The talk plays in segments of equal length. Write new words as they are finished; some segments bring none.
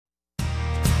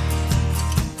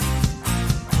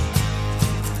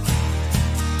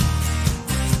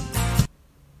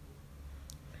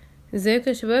ازيكم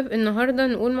يا شباب؟ النهارده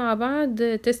نقول مع بعض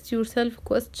test yourself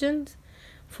questions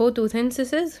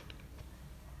photosynthesis.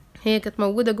 هي كانت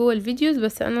موجودة جوه الفيديوز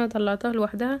بس انا طلعتها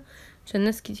لوحدها عشان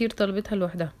ناس كتير طلبتها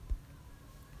لوحدها.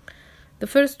 The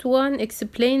first one,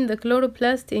 explain the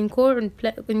chloroplast in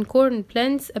corn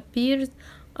plants appears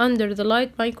under the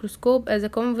light microscope as a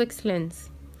convex lens.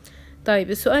 طيب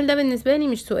السؤال ده بالنسبة لي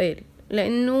مش سؤال،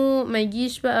 لانه ما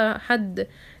يجيش بقى حد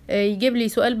يجيب لي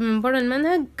سؤال من بره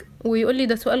المنهج ويقول لي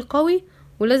ده سؤال قوي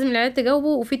ولازم العيال تجاوبه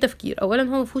وفي تفكير. اولا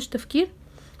هو مفيهوش تفكير،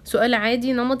 سؤال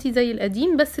عادي نمطي زي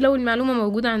القديم، بس لو المعلومة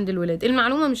موجودة عند الولاد.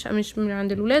 المعلومة مش من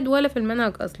عند الولاد ولا في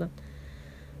المنهج اصلا،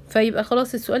 فيبقى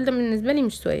خلاص السؤال ده بالنسبة لي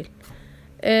مش سؤال.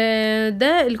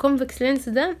 ده الكونفكس لينس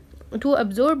ده to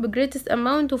absorb greatest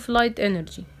amount of light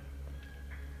energy.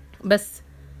 بس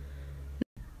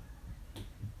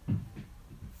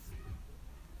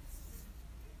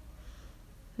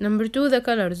Number 2, the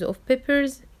colors of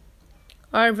peppers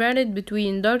are varied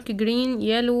between dark green,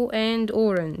 yellow and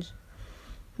orange.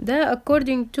 ده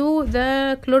according to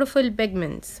the chlorophyll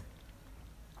pigments.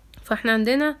 فاحنا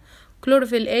عندنا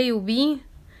chlorophyll A و B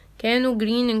كانوا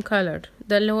green in color،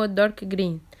 ده اللي هو dark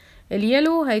green.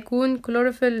 اليلو هيكون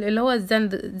chlorophyll اللي هو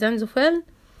الزنزوفيل،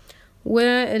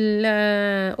 والاورنج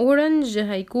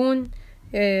هيكون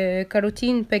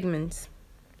كاروتين pigments.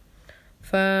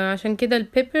 فعشان كده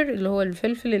البيبر اللي هو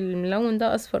الفلفل الملون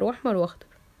ده اصفر واحمر واخضر.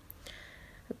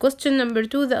 Question number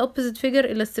 2, the opposite figure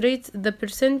illustrates the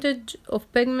percentage of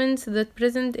pigments that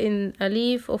present in a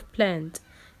leaf of plant.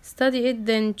 Study it,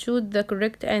 then choose the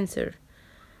correct answer.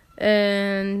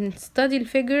 And study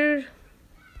الفيجر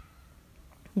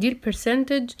دي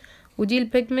البرسنتج ودي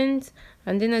البيجمنتس.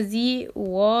 عندنا Z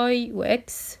و Y و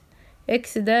X.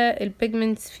 X ده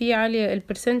البيجمنتس فيه عالية،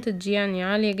 البرسنتج يعني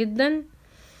عالية جدا.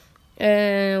 Y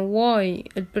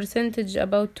البرسنتج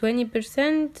about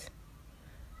 20%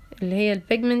 اللي هي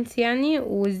البيجمنتس يعني،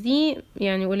 وزي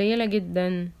يعني قليلة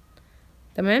جدا.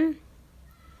 تمام.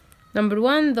 Number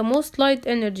 1, the most light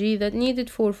energy that needed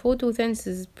for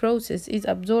photosynthesis process is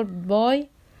absorbed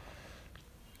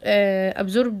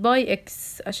by X،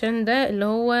 عشان ده اللي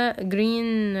هو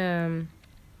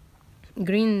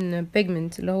green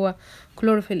pigment اللي هو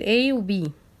chlorophyll A و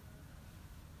B.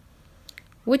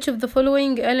 Which of the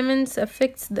following elements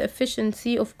affects the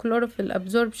efficiency of chlorophyll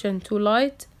absorption to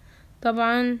light؟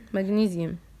 طبعا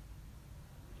magnesium.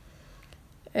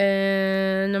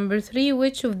 Number 3,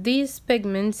 which of these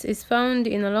pigments is found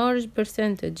in a large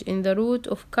percentage in the root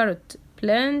of carrot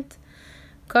plant؟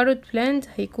 carrot plant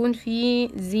هيكون فيه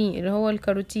Z اللي هو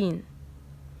الكاروتين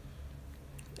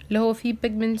اللي هو فيه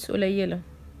pigments قليلة.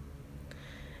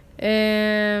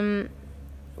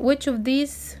 Which of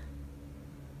these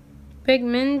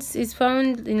pigments is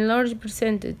found in large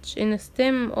percentage in a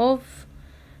stem of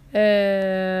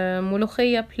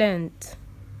ملوخية plant؟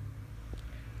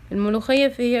 الملوخية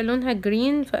فيها لونها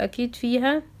green، فأكيد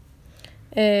فيها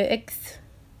X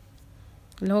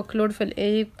اللي هو chlorophyll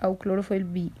A أو chlorophyll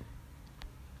B،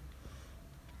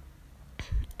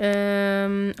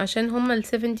 عشان هما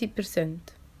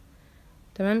 70%.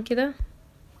 تمام كده.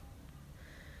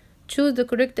 Choose the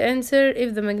correct answer. If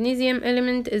the magnesium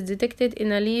element is detected in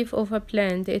a leaf of a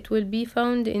plant, it will be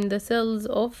found in the cells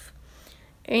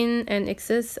in an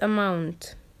excess amount.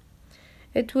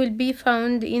 It will be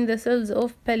found in the cells of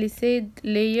palisade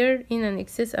layer in an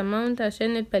excess amount،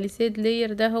 عشان الباليسيد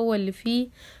layer ده هو اللي فيه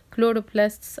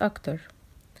chloroplasts أكتر.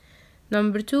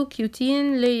 Number 2,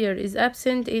 cutin layer is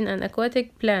absent in an aquatic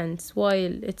plant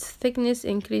while its thickness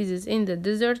increases in the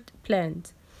desert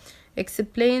plant.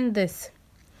 Explain this.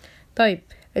 طيب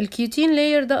الكيوتين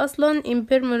لاير ده اصلا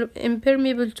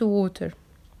impermeable to water،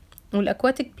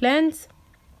 والاكواتيك plants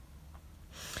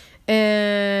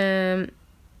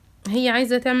هي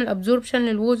عايزة تعمل absorption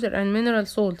للwater and mineral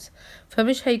salts،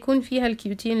 فمش هيكون فيها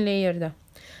الكيوتين لاير ده.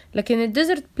 لكن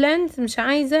الديزرت plants مش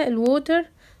عايزة الووتر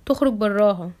تخرج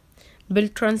براها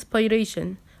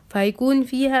بالترانسبيريشن، فهيكون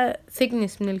فيها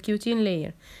thickness من الكيوتين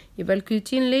لاير. يبقى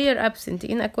الكيوتين layer absent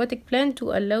in aquatic plant to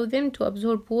allow them to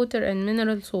absorb water and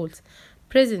mineral salts,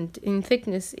 present in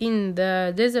thickness in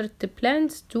the desert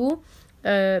plants to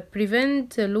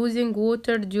prevent losing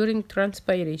water during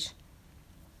transpiration.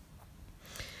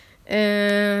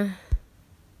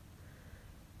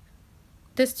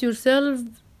 Test yourself.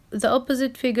 The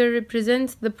opposite figure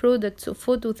represents the products of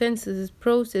photosynthesis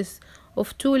process of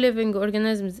two living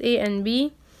organisms A and B.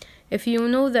 If you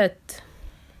know that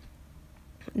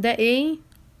ده A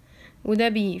وده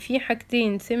B، في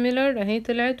حاجتين similar اهي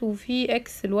طلعت، وفي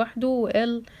X لوحده و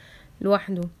L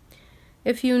لوحده.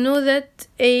 If you know that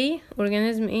A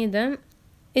organism A ده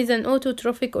is an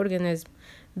autotrophic organism،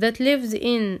 that lives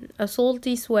in a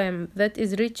salty swamp that is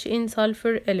rich in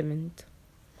sulfur element.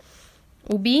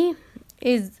 B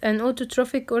is an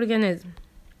autotrophic organism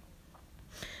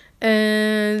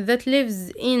that lives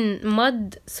in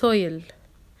mud soil.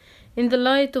 In the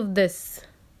light of this,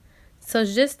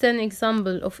 suggest an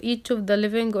example of each of the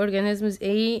living organisms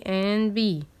A and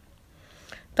B.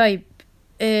 طيب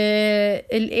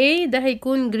ال A ده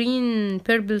هيكون green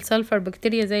purple sulfur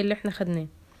بكتيريا زي اللي احنا خدناه،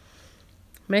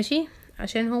 ماشي،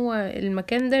 عشان هو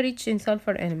المكان ده rich in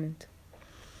sulfur element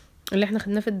اللي احنا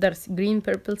خدناه في الدرس، green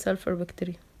purple sulfur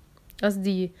بكتيريا،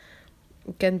 قصدي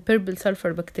كان purple sulfur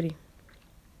بكتيريا.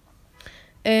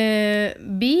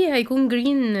 B هيكون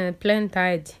green plant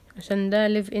عادي عشان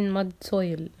ده live in mud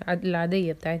soil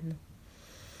العادية بتاعتنا.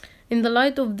 In the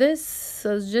light of this,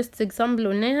 suggest example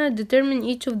قلناها. Determine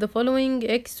each of the following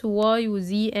X, Y و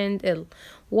Z and L.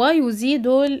 Y و Z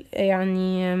دول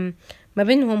يعني ما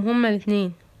بينهم هما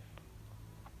الاتنين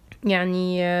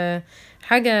يعني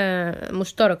حاجة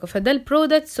مشتركة، فده ال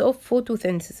products of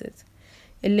photosynthesis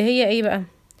اللي هي ايه بقى؟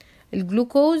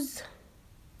 الجلوكوز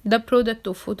ده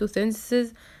product of photosynthesis،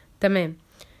 تمام.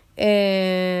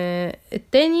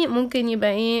 التاني ممكن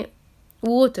يبقى ايه؟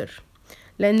 water،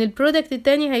 لان البرودكت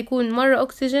التاني هيكون مرة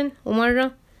اكسجين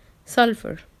ومرة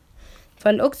سلفر،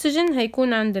 فالاكسجين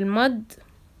هيكون عند المد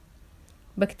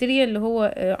بكتيريا اللي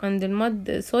هو عند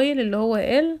المد سويل اللي هو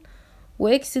L،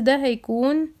 واكس ده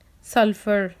هيكون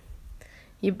سلفر.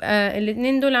 يبقى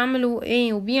الاتنين دول عملوا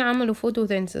A و B، عملوا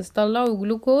فوتوسينثيسيس، طلعوا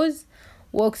جلوكوز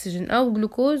واكسجين او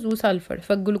جلوكوز وسلفر،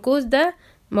 فالجلوكوز ده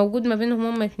موجود ما بينهم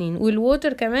هما اتنين،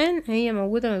 والووتر كمان هي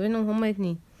موجودة ما بينهم هما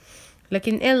اتنين،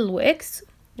 لكن L و X،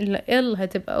 L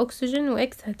هتبقى oxygen و X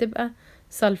هتبقى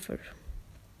sulfur.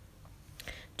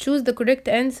 Choose the correct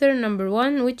answer. Number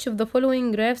 1. Which of the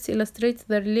following graphs illustrates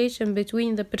the relation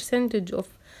between the percentage of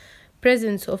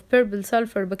presence of purple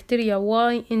sulfur bacteria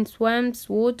Y in swamps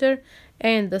water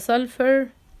and the sulfur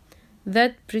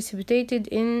that precipitated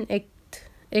in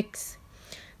X.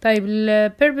 طيب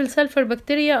ال purple sulfur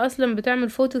bacteria أصلا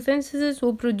بتعمل photosynthesis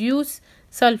و produce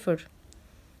sulfur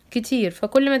كتير،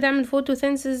 فكل ما تعمل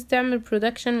photosynthesis تعمل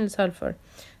production للسلفر،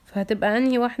 فهتبقى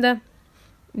انهي واحدة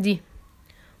دي؟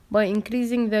 by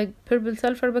increasing the purple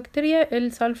sulfur bacteria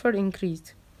الsulfur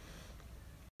increased.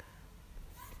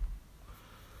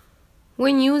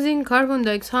 When using carbon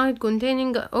dioxide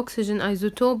containing oxygen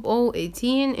isotope O18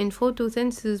 in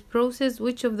photosynthesis process,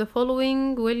 which of the following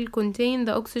will contain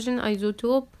the oxygen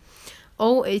isotope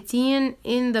O18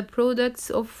 in the products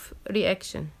of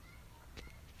reaction؟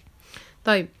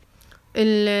 طيب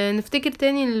نفتكر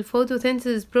تاني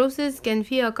الفوتوسينثيسيس بروسيس كان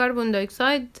فيها كربون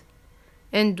دايوكسيد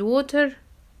and water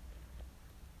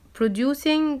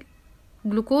producing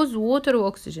glucose water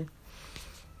واكسجين.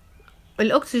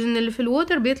 الاكسجين اللي في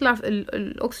الووتر بيطلع في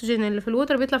الاكسجين اللي في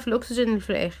الووتر بيطلع في الاكسجين اللي في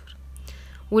الاخر،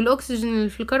 والاكسجين اللي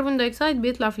في الكربون دايوكسيد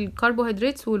بيطلع في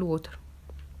الكربوهيدراتس والووتر.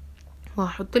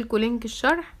 وهحط لكم لينك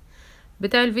الشرح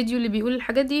بتاع الفيديو اللي بيقول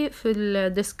الحاجات دي في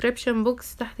الديسكريبشن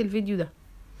بوكس تحت الفيديو ده.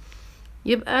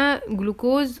 يبقى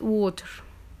glucose water.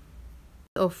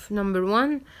 Of number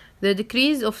 1, the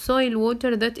decrease of soil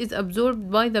water that is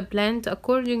absorbed by the plant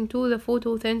according to the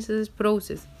photosynthesis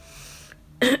process.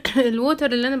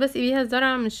 الووتر اللي انا بسقي بيها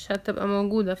الزرع مش هتبقى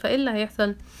موجودة، فايه اللي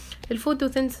هيحصل؟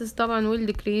 الفوتوسينثيسيس طبعا will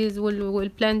decrease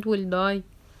والplant will die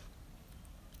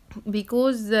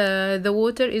because the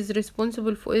water is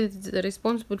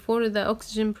responsible for the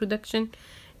oxygen production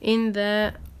in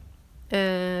the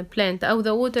plant، او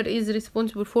the water is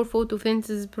responsible for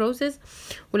photosynthesis process.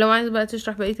 ولو عايز بقى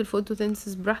تشرح بقية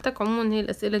الفوتوسينثيسيس براحتك، عموما هي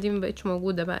الاسئلة دي مبقتش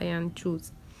موجودة بقى يعني choose.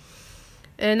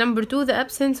 Number 2, the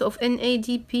absence of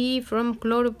NADP from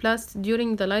chloroplasts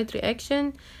during the light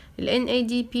reaction. ال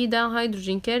NADP ده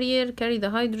hydrogen carrier carry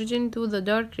the hydrogen to the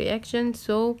dark reaction,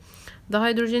 so the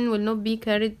hydrogen will not be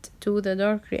carried to the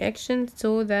dark reaction,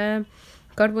 so the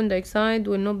carbon dioxide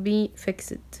will not be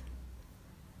fixed.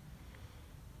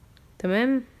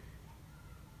 تمام.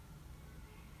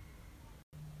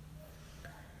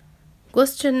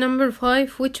 Question number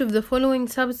 5. Which of the following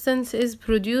substance is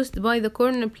produced by the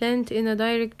corn plant in a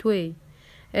direct way,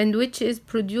 and which is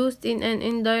produced in an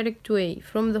indirect way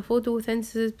from the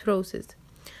photosynthesis process?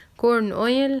 Corn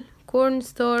oil, corn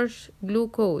starch,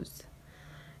 glucose.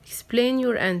 Explain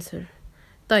your answer.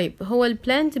 طيب هو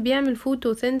البلانت بيعمل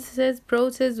photosynthesis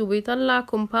process وبيطلع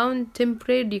compound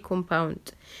temporary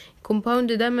compound.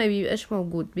 الكومباوند ده ما بيبقاش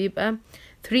موجود، بيبقى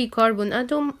 3 كربون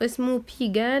اتوم اسمه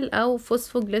بيجال او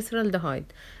فوسفوجليسرالدهايد.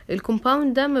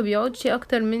 الكومباوند ده ما بيقعدش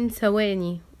اكتر من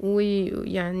ثواني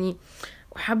ويعني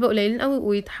حبه قليلين قوي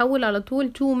ويتحول على طول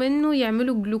 2 منه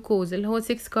يعملوا جلوكوز اللي هو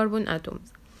 6 كربون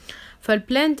اتومز.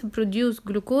 فالبلانت produce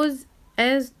glucose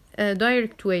as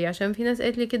direct way، عشان في ناس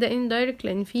قالت لي كده indirect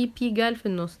لان في بي جال في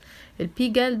النص. البي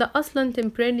جال ده اصلا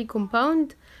temporarily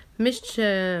compound،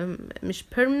 مش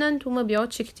permanent وما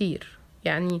بيقعدش كتير،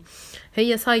 يعني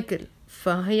هي سايكل،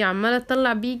 فهي عماله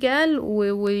تطلع بي جال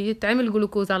ويتعمل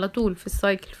جلوكوز على طول في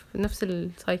السايكل، في نفس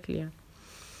السايكل يعني.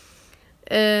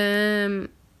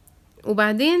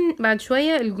 وبعدين بعد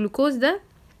شويه الجلوكوز ده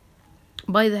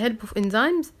by the help of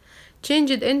enzymes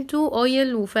changed into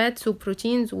oil وفاتس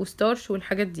وبروتينز وستارش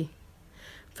والحاجات دي،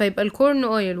 فيبقى الكورن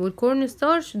اويل والكورن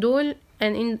ستارش دول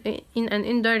in an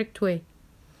indirect way.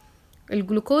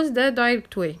 الجلوكوز ده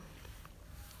direct way.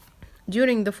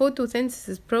 During the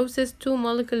photosynthesis process 2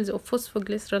 molecules of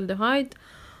phosphoglyceraldehyde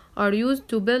are used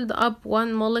to build up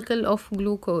 1 molecule of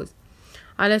glucose.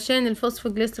 علشان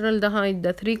الفوسفوجليسرالدهايد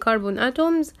ده 3 carbon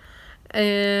atoms،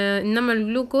 انما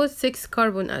الجلوكوز 6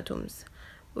 carbon atoms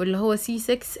واللي هو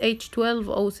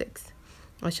C6H12O6،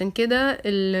 عشان كده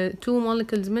ال 2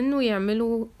 molecules منه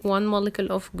يعملوا 1 molecule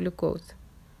of glucose.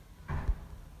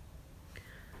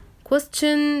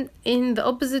 Question in the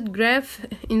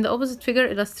opposite figure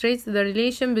illustrates the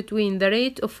relation between the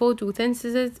rate of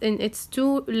photosynthesis and its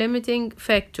 2 limiting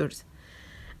factors.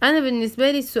 انا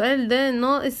بالنسبه لي السؤال ده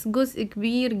ناقص جزء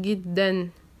كبير جدا،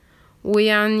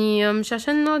 ويعني مش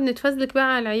عشان نقعد نتفزلك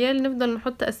بقى على العيال نفضل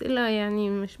نحط اسئله يعني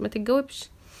مش ما تتجاوبش.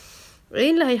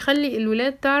 ايه اللي هيخلي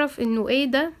الولاد تعرف انه ايه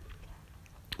ده؟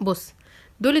 بص،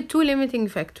 دول ال 2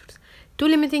 limiting factors.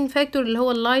 2 limiting factor اللي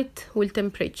هو اللايت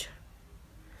والتمبريتشر،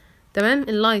 تمام؟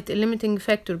 اللايت limiting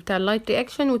factor بتاع اللايت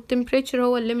رياكشن، والتمبريتشر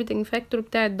هو limiting factor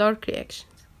بتاع الدارك رياكشن.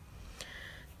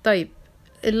 طيب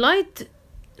اللايت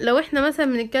لو احنا مثلا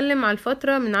بنتكلم على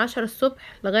الفترة من 10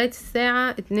 الصبح لغاية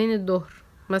الساعة 2 الظهر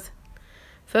مثلا،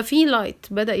 ففي لايت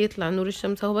بدأ يطلع، نور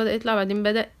الشمس اهو بدأ يطلع، بعدين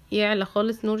بدأ يعلى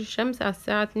خالص نور الشمس على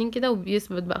الساعة 2 كده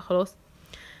وبيثبت بقى خلاص.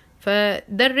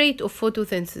 فده الريت اوف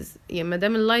فوتوسينثيسيس، يعني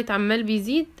مادام اللايت عمال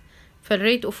بيزيد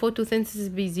فالريت اوف فوتوسينثيسيس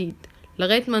بيزيد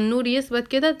لغاية ما النور يثبت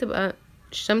كده، تبقى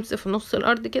الشمس في نص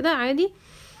الارض كده عادي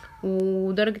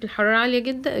ودرجة الحرارة عالية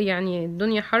جدا، يعني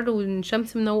الدنيا حر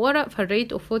والشمس منورة،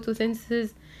 فالريت اوف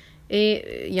فوتوسينثيسيس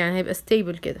ايه يعني هيبقى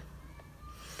ستيبل كده.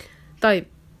 طيب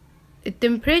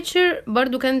التمبريتشر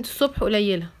برضو كانت الصبح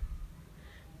قليلة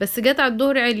بس جت على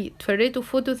الظهر عليت، فالريت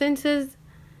اوف فوتوسينثيسيس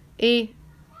ايه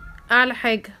اعلى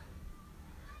حاجة.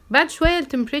 بعد شوية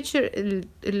التمبريتشر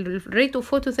الريت اوف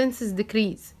فوتوسينثيسيس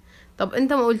ديكريز. طب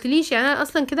انت ما قلتليش، يعني انا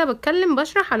اصلا كده بتكلم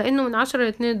بشرح على انه من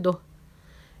 10 ل2 الظهر،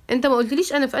 انت ما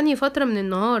قلتليش انا في انهي فترة من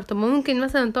النهار. طب ما ممكن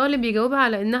مثلا طالب يجاوبها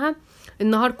على انها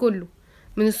النهار كله،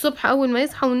 من الصبح اول ما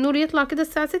يصحى والنور يطلع كده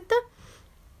الساعة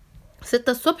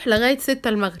 6 الصبح لغاية 6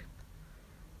 المغرب.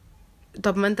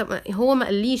 طب ما انت هو ما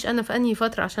قاليش انا في انهي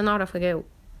فترة عشان اعرف اجاوب،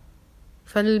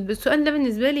 فالسؤال ده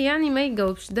بالنسبة لي يعني ما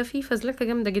يتجاوبش، ده فيه فزلكة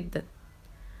جامدة جدا.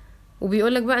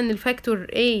 وبيقولك بقى ان الفاكتور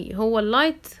A هو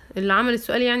اللايت، اللي عمل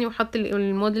السؤال يعني وحط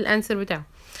الموديل انسر بتاعه،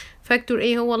 فاكتور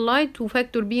A هو اللايت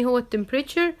وفاكتور B هو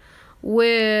التمبريتشر،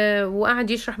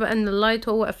 وقعد يشرح بقى ان اللايت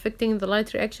هو affecting the light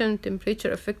reaction,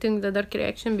 temperature affecting the dark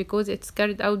reaction because it's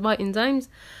carried out by enzymes.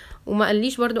 وما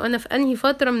قاليش برضو انا في انهي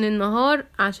فترة من النهار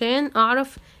عشان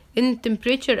اعرف ان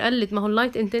التمبريتشر قلت، ما هو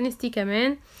اللايت intensity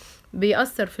كمان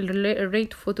بيأثر في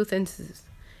الريت اوف فوتوسينثيسيس،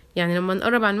 يعني لما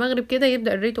نقرب على المغرب كده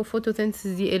يبدأ الريت اوف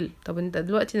فوتوسينثيسيس يقل. طب انت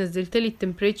دلوقتي نزلت لي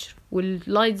التمبريتشر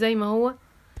واللايت زي ما هو،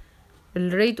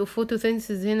 الريت اوف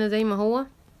فوتوسينثيسيس هنا زي ما هو،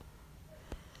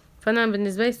 فانا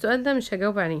بالنسبه لي السؤال ده مش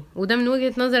هجاوب عليه، وده من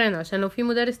وجهه نظري انا، عشان لو في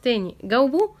مدرس تاني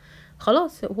جاوبه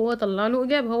خلاص هو طلع له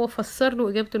اجابه، هو فسر له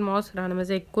اجابه المعاصر على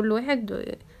مزاج كل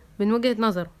واحد من وجهه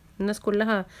نظره، الناس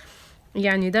كلها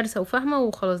يعني دارسه وفاهمه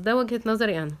وخلاص، ده وجهه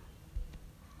نظري انا.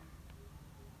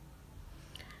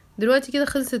 دلوقتي كده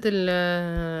خلصت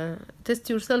ال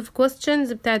test yourself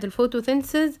questions بتاعه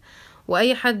الفوتوسينثيسيس،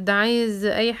 واي حد عايز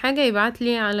اي حاجه يبعت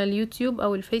لي على اليوتيوب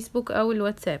او الفيسبوك او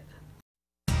الواتساب.